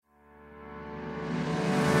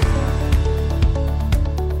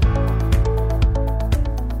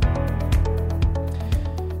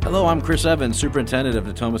I'm Chris Evans, Superintendent of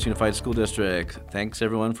Natomas Unified School District. Thanks,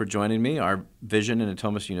 everyone, for joining me. Our vision in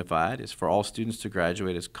Natomas Unified is for all students to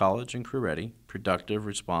graduate as college and career-ready, productive,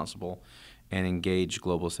 responsible, and engaged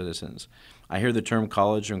global citizens. I hear the term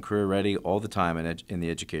college and career-ready all the time in the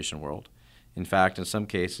education world. In fact, in some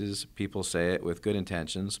cases, people say it with good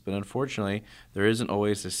intentions, but unfortunately, there isn't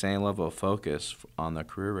always the same level of focus on the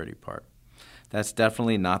career-ready part. That's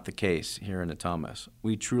definitely not the case here in Natomas.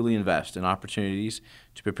 We truly invest in opportunities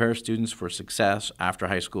to prepare students for success after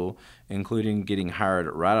high school, including getting hired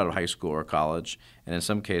right out of high school or college, and in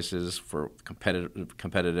some cases for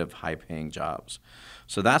competitive high-paying jobs.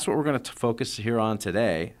 So that's what we're going to focus here on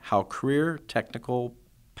today, how career technical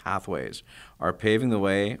pathways are paving the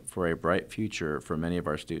way for a bright future for many of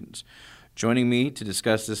our students. Joining me to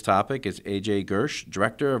discuss this topic is AJ Giersch,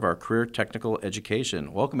 Director of our Career Technical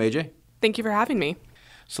Education. Welcome, AJ. Thank you for having me.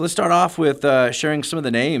 So let's start off with sharing some of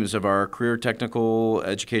the names of our career technical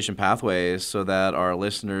education pathways so that our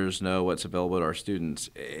listeners know what's available to our students.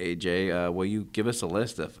 AJ, will you give us a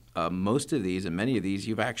list of most of these and many of these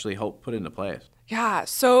you've actually helped put into place? Yeah,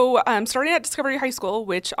 so starting at Discovery High School,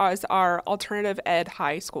 which is our alternative ed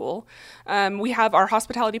high school, we have our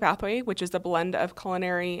hospitality pathway, which is a blend of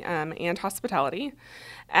culinary and hospitality.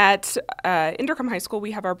 At Indercombe High School,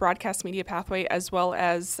 we have our broadcast media pathway as well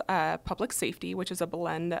as public safety, which is a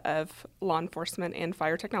blend of law enforcement and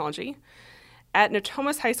fire technology. At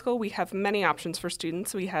Natomas High School, we have many options for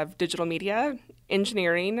students. We have digital media,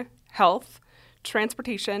 engineering, health,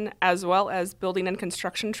 transportation, as well as building and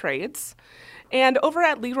construction trades. And over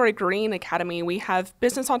at Leroy Green Academy, we have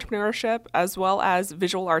business entrepreneurship as well as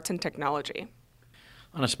visual arts and technology.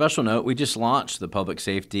 On a special note, we just launched the public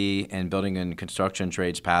safety and building and construction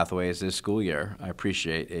trades pathways this school year. I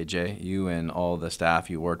appreciate, AJ, you and all the staff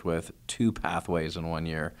you worked with, 2 pathways in 1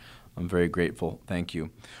 year. I'm very grateful. Thank you.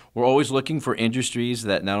 We're always looking for industries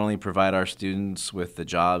that not only provide our students with the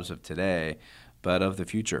jobs of today, but of the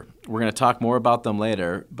future. We're going to talk more about them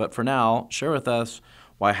later, but for now, share with us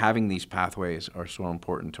why having these pathways are so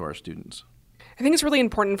important to our students. I think it's really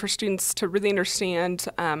important for students to really understand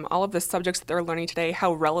all of the subjects that they're learning today,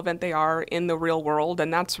 how relevant they are in the real world,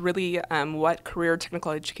 and that's really what career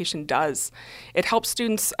technical education does. It helps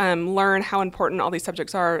students learn how important all these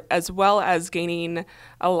subjects are, as well as gaining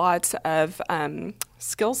a lot of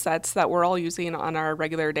skill sets that we're all using on our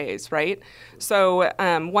regular days, right? So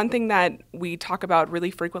one thing that we talk about really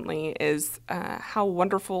frequently is how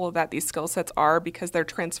wonderful that these skill sets are because they're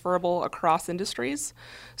transferable across industries.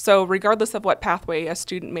 So regardless of what pathway a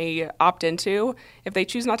student may opt into, if they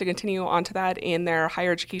choose not to continue onto that in their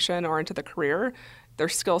higher education or into the career, their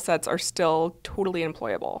skill sets are still totally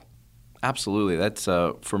employable. Absolutely. That's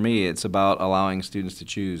for me, it's about allowing students to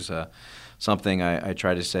choose. Something I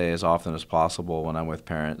try to say as often as possible when I'm with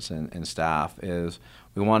parents and staff is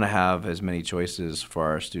we want to have as many choices for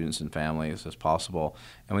our students and families as possible.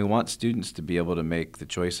 And we want students to be able to make the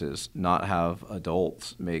choices, not have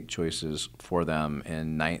adults make choices for them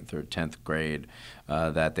in 9th or 10th grade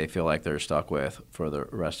that they feel like they're stuck with for the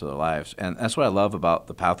rest of their lives. And that's what I love about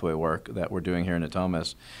the pathway work that we're doing here in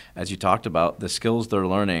Natomas. As you talked about, the skills they're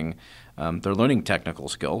learning technical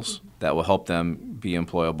skills that will help them be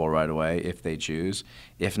employable right away if they choose.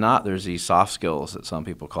 If not, there's these soft skills that some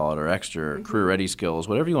people call it, or extra career-ready skills,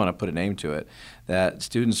 whatever you want to put a name to it, that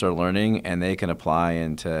students are learning and they can apply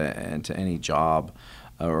into any job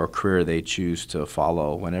or career they choose to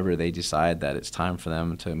follow whenever they decide that it's time for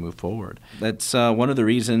them to move forward. That's one of the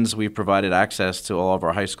reasons we've provided access to all of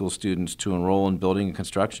our high school students to enroll in building and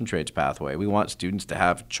construction trades pathway. We want students to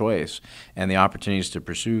have choice and the opportunities to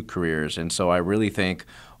pursue careers, and so I really think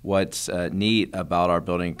what's neat about our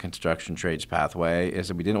building and construction trades pathway is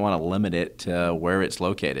that we didn't want to limit it to where it's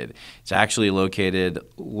located. It's actually located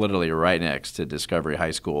literally right next to Discovery High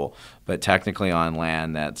School, but technically on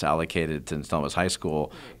land that's allocated to Natomas High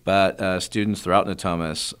School. But students throughout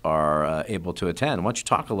Natomas are able to attend. Why don't you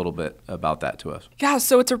talk a little bit about that to us? Yeah,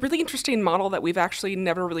 so it's a really interesting model that we've actually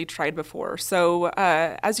never really tried before. So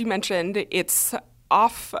as you mentioned, it's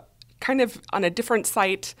off kind of on a different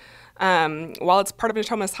site. While it's part of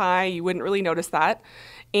Natomas High, you wouldn't really notice that.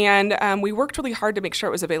 And we worked really hard to make sure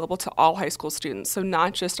it was available to all high school students, so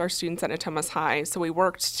not just our students at Natomas High. So we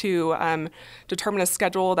worked to determine a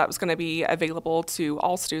schedule that was going to be available to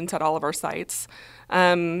all students at all of our sites.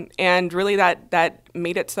 And really that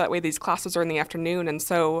made it so that way these classes are in the afternoon. And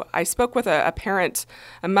so I spoke with a parent,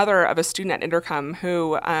 a mother of a student at Indercombe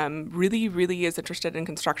who really, really is interested in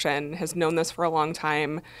construction, has known this for a long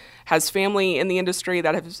time, has family in the industry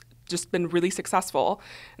that have just been really successful.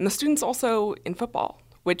 And the student's also in football,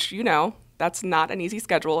 which, That's not an easy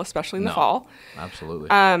schedule, especially in the No, fall. absolutely.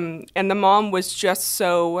 And the mom was just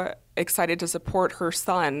so excited to support her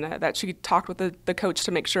son that she talked with the coach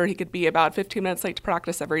to make sure he could be about 15 minutes late to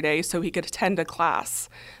practice every day so he could attend a class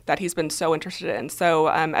that he's been so interested in. So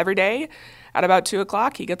every day at about 2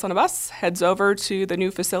 o'clock, he gets on a bus, heads over to the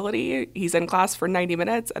new facility. He's in class for 90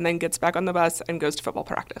 minutes and then gets back on the bus and goes to football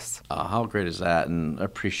practice. How great is that? And I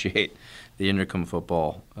appreciate the intercom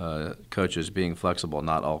football coaches being flexible.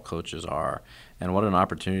 Not all coaches are. And what an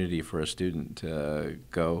opportunity for a student to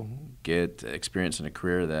go get experience in a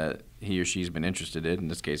career that he or she's been interested in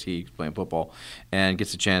this case, he's playing football, and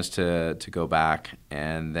gets a chance to go back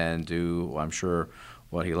and then do, I'm sure,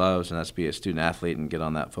 what he loves, and that's be a student athlete and get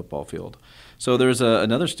on that football field. So there's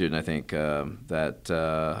another student, I think,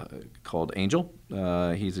 called Angel.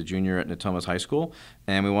 He's a junior at Natomas High School,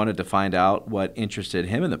 and we wanted to find out what interested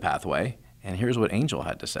him in the pathway, and here's what Angel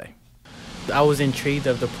had to say. I was intrigued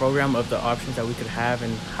of the program, of the options that we could have,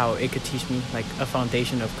 and how it could teach me like a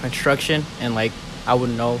foundation of construction, and like I would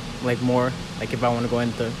know like more, like if I want to go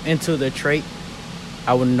into the trade,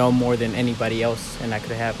 I would know more than anybody else, and I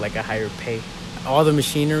could have like a higher pay. All the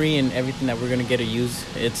machinery and everything that we're gonna get to use,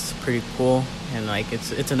 it's pretty cool, and like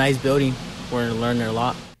it's a nice building. We're learning a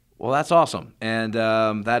lot. Well, that's awesome, and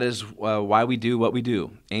that is why we do what we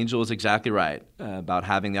do. Angel is exactly right about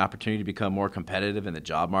having the opportunity to become more competitive in the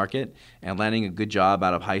job market and landing a good job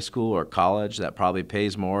out of high school or college that probably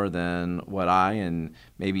pays more than what I and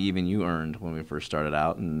maybe even you earned when we first started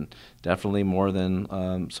out, and definitely more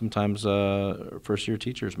than sometimes first-year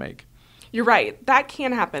teachers make. You're right. That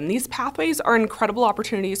can happen. These pathways are incredible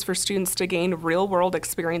opportunities for students to gain real-world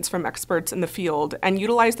experience from experts in the field and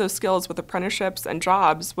utilize those skills with apprenticeships and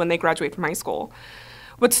jobs when they graduate from high school.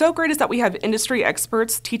 What's so great is that we have industry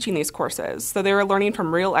experts teaching these courses, so they are learning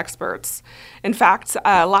from real experts. In fact,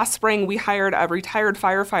 last spring we hired a retired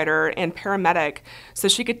firefighter and paramedic so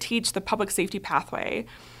she could teach the public safety pathway.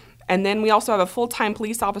 And then we also have a full-time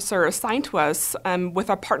police officer assigned to us with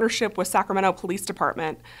a partnership with Sacramento Police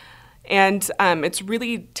Department. And it's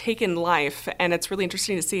really taken life, and it's really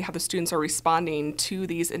interesting to see how the students are responding to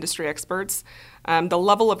these industry experts. The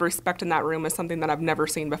level of respect in that room is something that I've never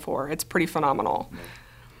seen before. It's pretty phenomenal.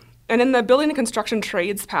 And in the building and construction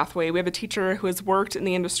trades pathway, we have a teacher who has worked in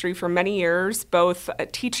the industry for many years, both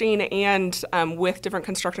teaching and with different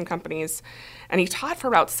construction companies. And he taught for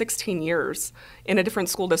about 16 years in a different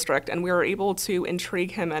school district, and we were able to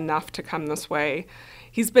intrigue him enough to come this way.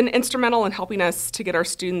 He's been instrumental in helping us to get our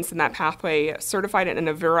students in that pathway certified in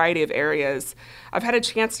a variety of areas. I've had a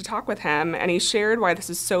chance to talk with him, and he shared why this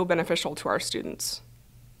is so beneficial to our students.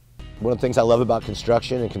 One of the things I love about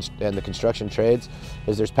construction and the construction trades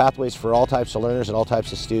is there's pathways for all types of learners and all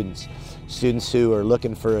types of students. Students who are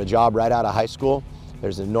looking for a job right out of high school.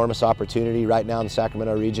 There's an enormous opportunity right now in the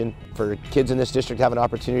Sacramento region for kids in this district to have an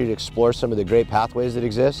opportunity to explore some of the great pathways that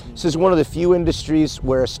exist. This is one of the few industries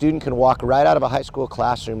where a student can walk right out of a high school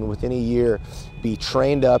classroom and within a year be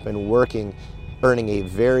trained up and working, earning a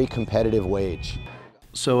very competitive wage.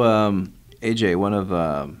 So, AJ, one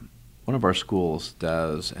of our schools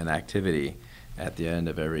does an activity at the end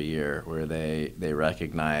of every year where they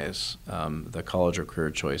recognize the college or career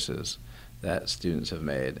choices that students have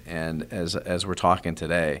made. And as we're talking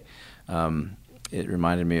today, it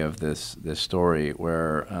reminded me of this story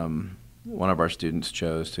where one of our students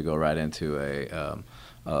chose to go right into an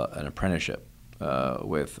apprenticeship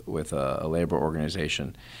with a labor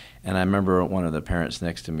organization. And I remember one of the parents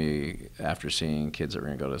next to me, after seeing kids that were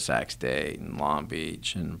going to go to Sac State and Long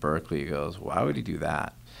Beach and Berkeley, goes, "Why would he do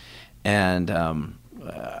that?" And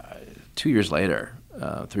 2 years later,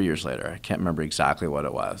 3 years later, I can't remember exactly what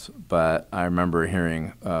it was, but I remember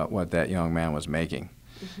hearing what that young man was making,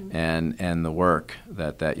 and the work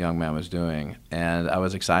that young man was doing. And I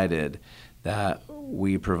was excited that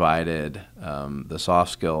we provided the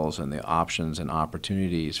soft skills and the options and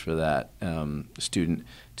opportunities for that student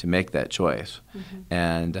to make that choice.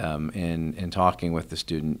 And in talking with the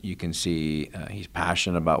student, you can see he's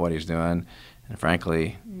passionate about what he's doing, and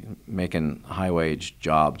frankly, making high-wage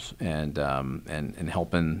jobs and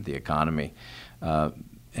helping the economy.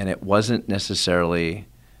 And it wasn't necessarily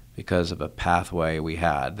because of a pathway we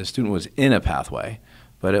had. The student was in a pathway,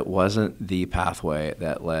 but it wasn't the pathway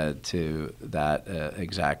that led to that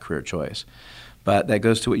exact career choice. But that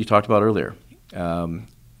goes to what you talked about earlier. The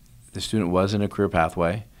student was in a career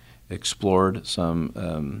pathway, explored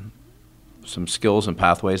some skills and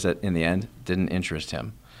pathways that in the end didn't interest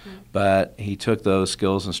him. But he took those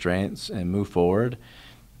skills and strengths and moved forward,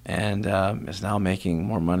 and is now making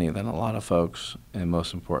more money than a lot of folks, and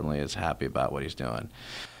most importantly is happy about what he's doing.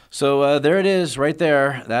 So there it is right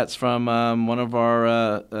there. That's from one of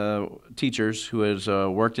our teachers who has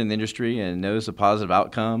worked in the industry and knows the positive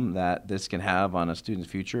outcome that this can have on a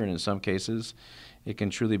student's future, and in some cases it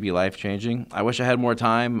can truly be life-changing. I wish I had more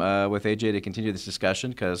time with AJ to continue this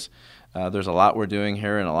discussion, because there's a lot we're doing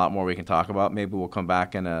here and a lot more we can talk about. Maybe we'll come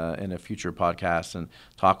back in a future podcast and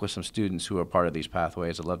talk with some students who are part of these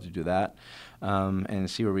pathways. I'd love to do that and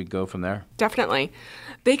see where we go from there. Definitely.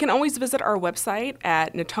 They can always visit our website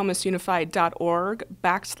at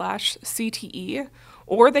natomasunified.org/CTE,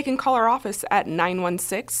 or they can call our office at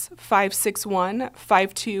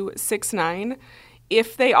 916-561-5269.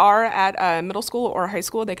 If they are at a middle school or a high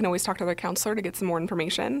school, they can always talk to their counselor to get some more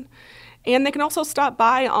information. And they can also stop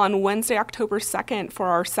by on Wednesday, October 2nd for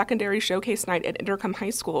our secondary showcase night at Intercom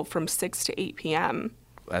High School from 6 to 8 p.m.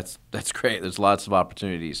 That's great. There's lots of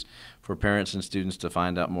opportunities for parents and students to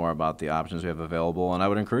find out more about the options we have available. And I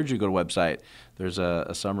would encourage you to go to the website. There's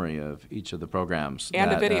a summary of each of the programs.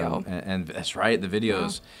 And a video. And that's right, the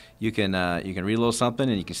videos. Yeah. You can read a little something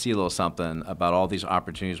and you can see a little something about all these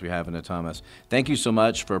opportunities we have in Natomas. Thank you so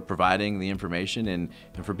much for providing the information and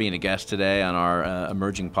for being a guest today on our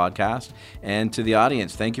emerging podcast. And to the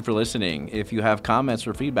audience, thank you for listening. If you have comments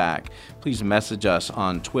or feedback, please message us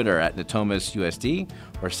on Twitter at NatomasUSD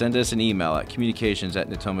or send us an email at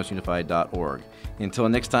communications@natomasunified.org. Until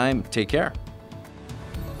next time, take care.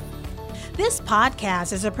 This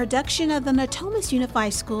podcast is a production of the Natomas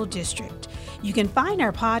Unified School District. You can find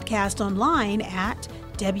our podcast online at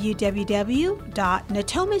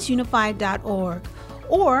www.natomasunified.org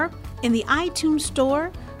or in the iTunes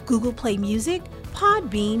Store, Google Play Music,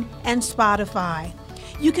 Podbean, and Spotify.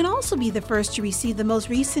 You can also be the first to receive the most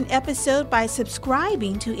recent episode by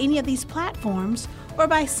subscribing to any of these platforms or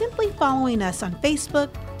by simply following us on Facebook,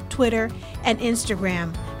 Twitter, and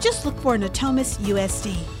Instagram. Just look for Natomas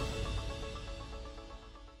USD.